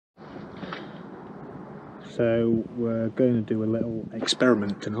So we're going to do a little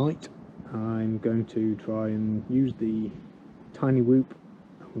experiment tonight. I'm going to try and use the tinywhoop.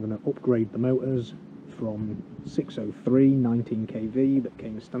 I'm going to upgrade the motors from 603 19 kV that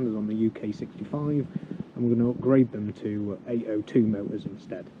came standard on the UK65, and we're going to upgrade them to 802 motors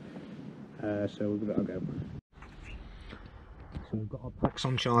instead. So we'll give it a go. So we've got our packs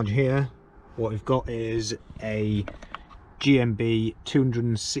on charge here. What we've got is a GMB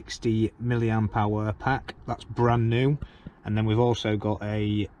 260 mAh pack, that's brand new, and then we've also got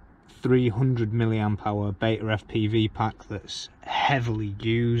a 300 mAh beta FPV pack that's heavily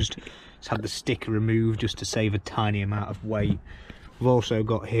used. It's had the sticker removed just to save a tiny amount of weight. We've also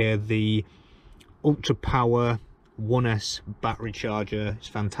got here the Ultra Power 1S battery charger. It's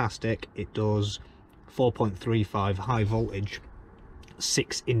fantastic. It does 4.35 high voltage,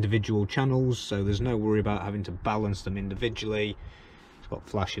 6 individual channels, so there's no worry about having to balance them individually. It's got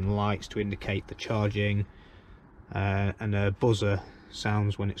flashing lights to indicate the charging, and a buzzer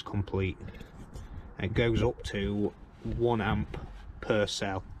sounds when it's complete. It goes up to 1 amp per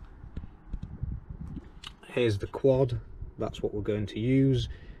cell. Here's the quad, that's what we're going to use.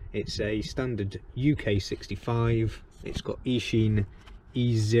 It's a standard UK65. It's got Eachine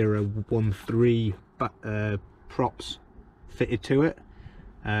E013 props fitted to it.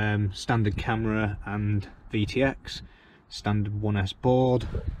 Standard camera and VTX, standard 1S board.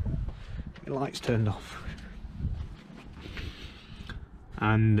 The lights turned off,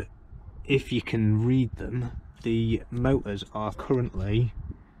 and if you can read them, the motors are currently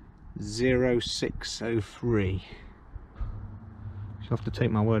 0603. You'll have to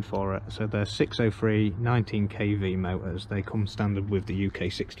take my word for it. So they're 603 19 kV motors. They come standard with the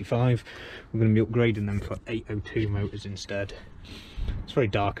UK65. We're going to be upgrading them for 802 motors instead. It's very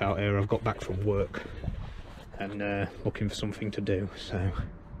dark out here. I've got back from work and looking for something to do, so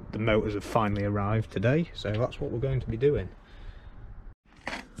the motors have finally arrived today, so that's what we're going to be doing.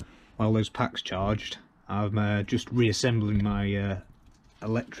 While those packs charged, I'm just reassembling my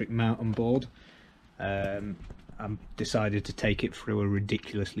electric mountain board. I decided to take it through a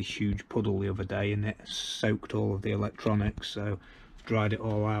ridiculously huge puddle the other day, and it soaked all of the electronics, so I've dried it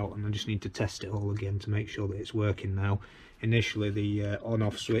all out and I just need to test it all again to make sure that it's working now. Initially the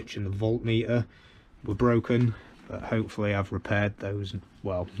on-off switch and the voltmeter were broken, but hopefully I've repaired those.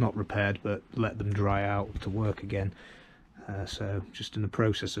 Well, not repaired, but let them dry out to work again. So just in the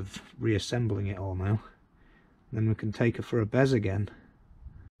process of reassembling it all now, then we can take her for a bez again.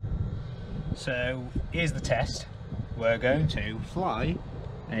 So here's the test. We're going to fly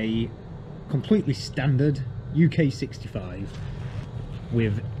a completely standard UK65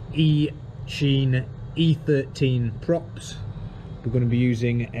 with Eachine E13 props. We're going to be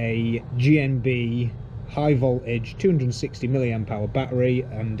using a GMB high voltage 260 mAh battery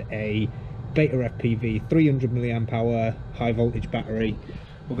and a beta FPV 300 mAh high voltage battery.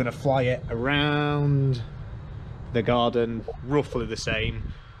 We're going to fly it around the garden roughly the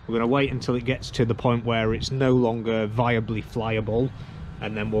same. We're going to wait until it gets to the point where it's no longer viably flyable,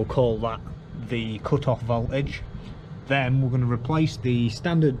 and then we'll call that the cutoff voltage. Then we're going to replace the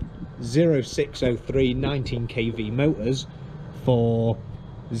standard 0603 19 kV motors for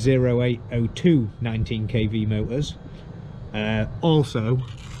 0802 19 kV motors. Also,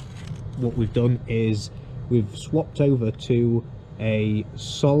 what we've done is we've swapped over to a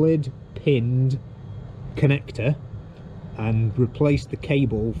solid pinned connector and replaced the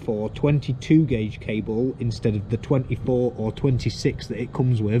cable for 22 gauge cable instead of the 24 or 26 that it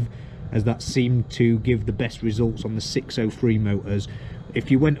comes with, as that seemed to give the best results on the 603 motors. If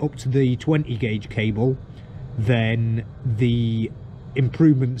you went up to the 20 gauge cable, then the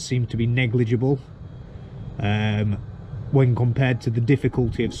improvements seemed to be negligible. When compared to the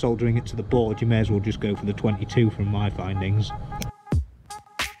difficulty of soldering it to the board, you may as well just go for the 22 from my findings.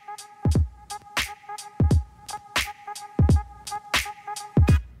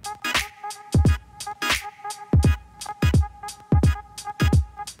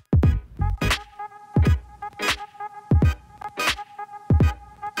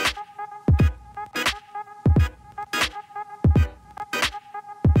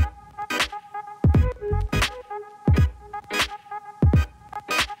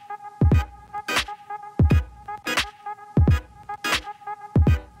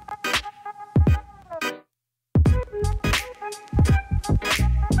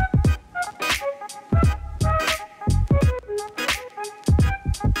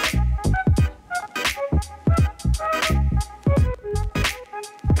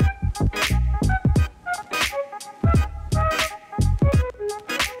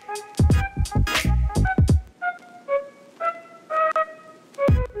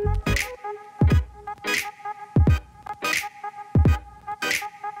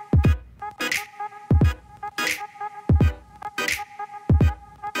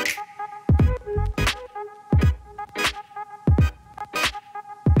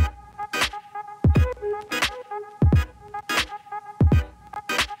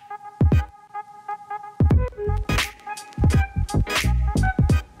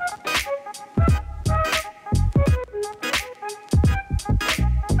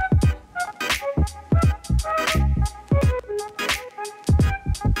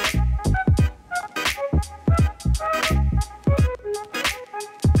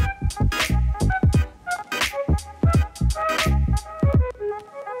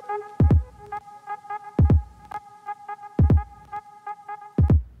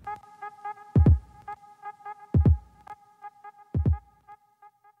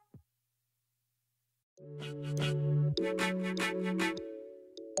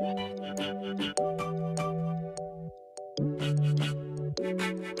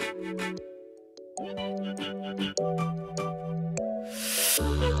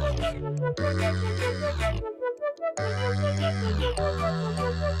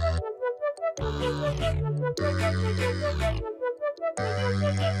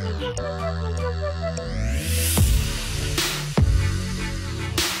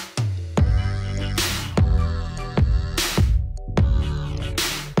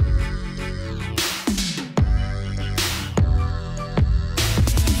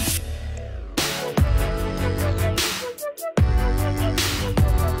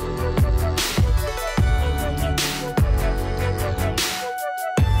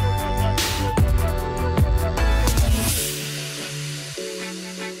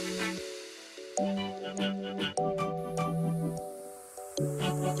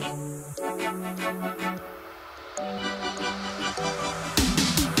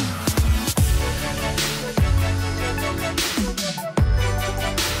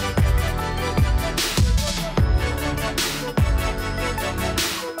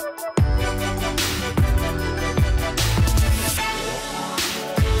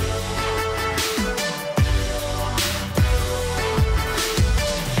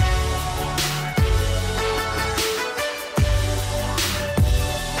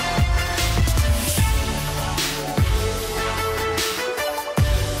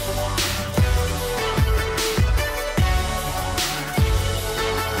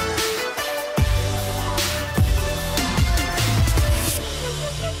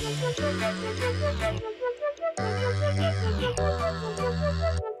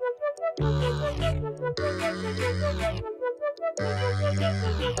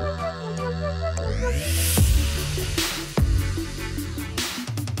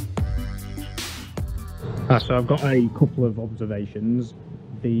 So I've got a couple of observations.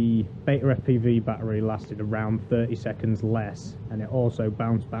 The Beta FPV battery lasted around 30 seconds less, and it also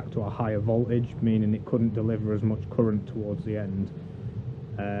bounced back to a higher voltage, meaning it couldn't deliver as much current towards the end.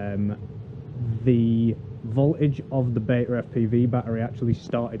 The voltage of the Beta FPV battery actually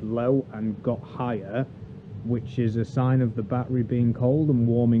started low and got higher, which is a sign of the battery being cold and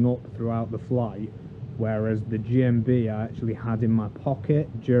warming up throughout the flight, whereas the GMB I actually had in my pocket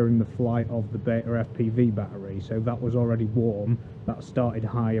during the flight of the Beta FPV battery, so that was already warm. That started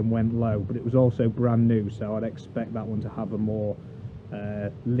high and went low, but it was also brand new, so I'd expect that one to have a more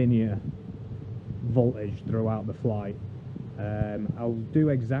linear voltage throughout the flight. I'll do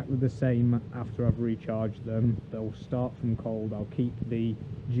exactly the same after I've recharged them. They'll start from cold. I'll keep the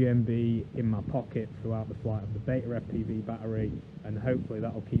GMB in my pocket throughout the flight of the Beta FPV battery, and hopefully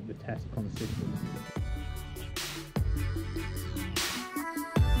that'll keep the test consistent.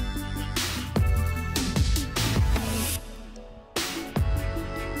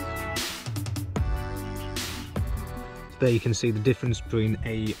 There you can see the difference between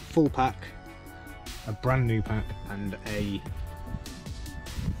a full pack, a brand new pack, and a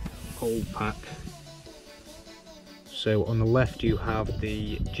old pack. So on the left you have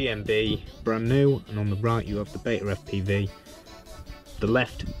the GMB brand new, and on the right you have the Beta FPV. The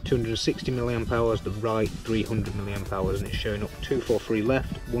left 260 mAh, the right 300 mAh, and it's showing up 243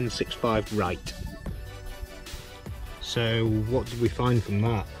 left, 165 right. So what did we find from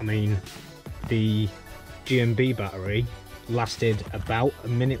that? I mean, the GMB battery lasted about a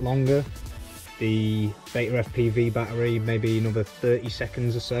minute longer. The Beta FPV battery maybe another 30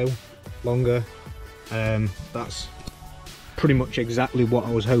 seconds or so longer. That's pretty much exactly what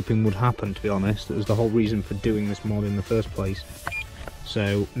I was hoping would happen, to be honest. That was the whole reason for doing this mod in the first place.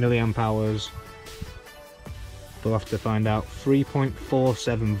 So milliamp hours, we'll have to find out.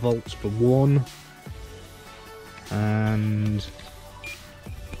 3.47 volts for one, and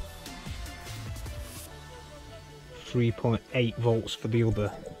 3.8 volts for the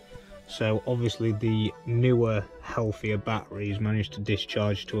other. So obviously the newer, healthier batteries managed to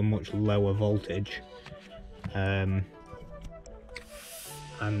discharge to a much lower voltage, and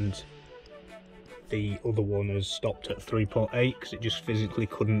the other one has stopped at 3.8 because it just physically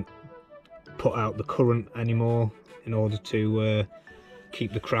couldn't put out the current anymore in order to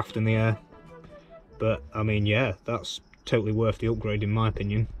keep the craft in the air. But I mean, yeah, that's totally worth the upgrade in my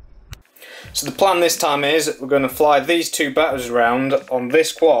opinion. So the plan this time is we're going to fly these two batteries around on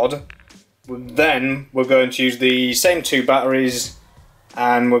this quad. Then we're going to use the same two batteries,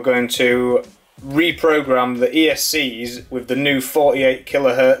 and we're going to reprogram the ESCs with the new 48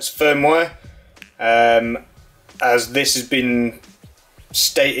 kHz firmware, as this has been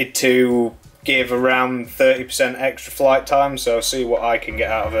stated to give around 30% extra flight time, so I'll see what I can get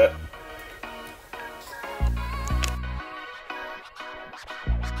out of it.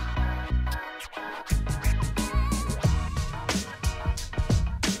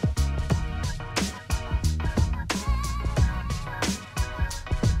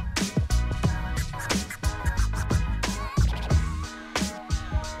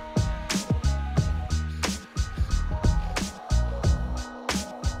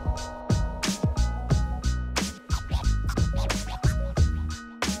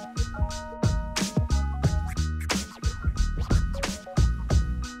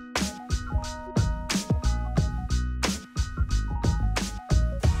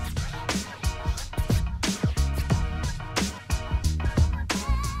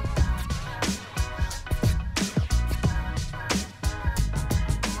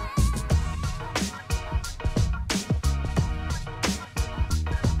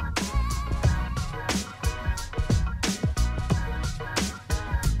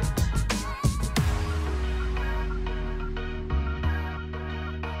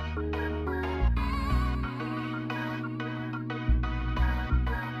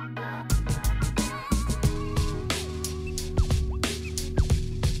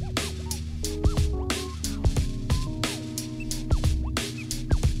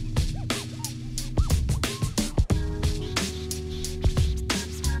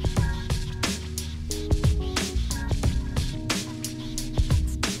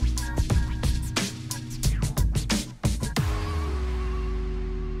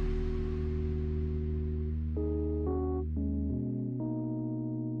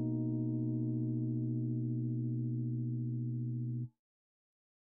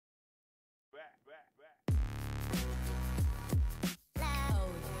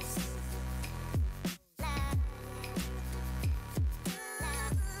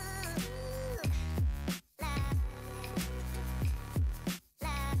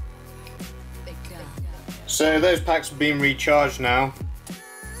 So those packs have been recharged now.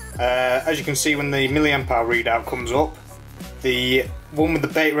 As you can see, when the milliamp hour readout comes up, the one with the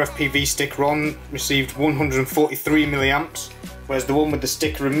beta FPV sticker on received 143 milliamps, whereas the one with the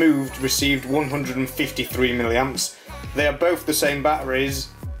sticker removed received 153 milliamps. They are both the same batteries,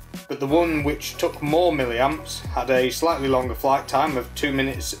 but the one which took more milliamps had a slightly longer flight time of 2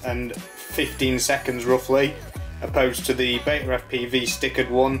 minutes and 15 seconds roughly, opposed to the beta FPV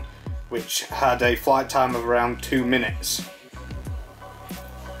stickered one, which had a flight time of around 2 minutes.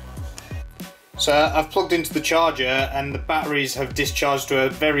 So I've plugged into the charger and the batteries have discharged to a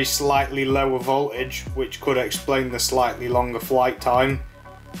very slightly lower voltage, which could explain the slightly longer flight time.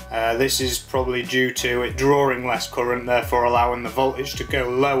 This is probably due to it drawing less current, therefore allowing the voltage to go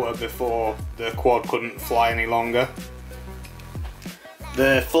lower before the quad couldn't fly any longer.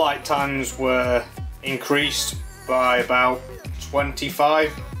 The flight times were increased by about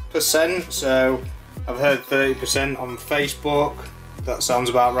 25%, so I've heard 30% on Facebook. That sounds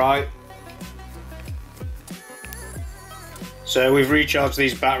about right. So we've recharged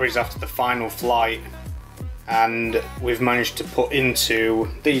these batteries after the final flight, and we've managed to put into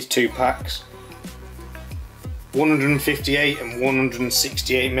these two packs 158 and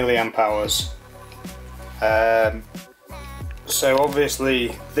 168 milliamp hours. So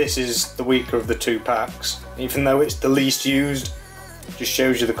obviously this is the weaker of the two packs, even though it's the least used. Just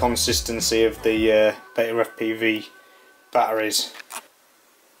shows you the consistency of the beta FPV batteries.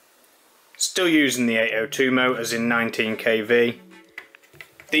 Still using the 802 motors in 19 kV.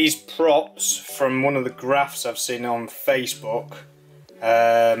 These props, from one of the graphs I've seen on Facebook,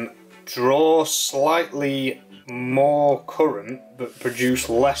 draw slightly more current but produce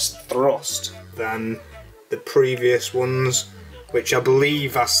less thrust than the previous ones, which I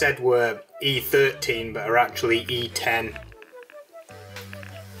believe I said were E13 but are actually E10.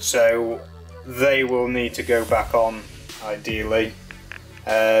 So they will need to go back on, ideally.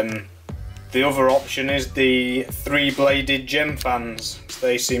 The other option is the 3-bladed gem fans.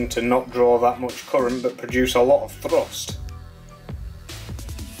 They seem to not draw that much current but produce a lot of thrust.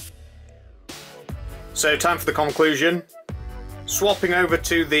 So time for the conclusion. Swapping over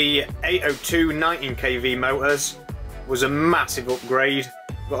to the 802 19 kV motors was a massive upgrade.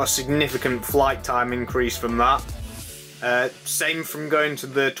 Got a significant flight time increase from that. Same from going to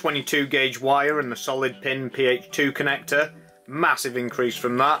the 22 gauge wire and the solid pin PH2 connector. Massive increase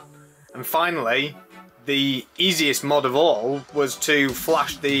from that. And finally, the easiest mod of all was to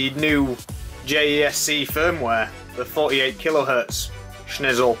flash the new ESC Firmware, the 48 kHz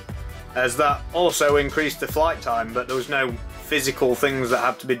schnizzle, as that also increased the flight time, but there was no physical things that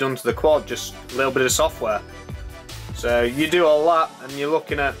had to be done to the quad, just a little bit of software. So you do all that and you're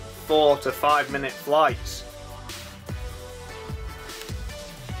looking at 4 to 5 minute flights.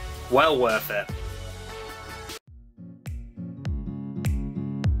 Well worth it.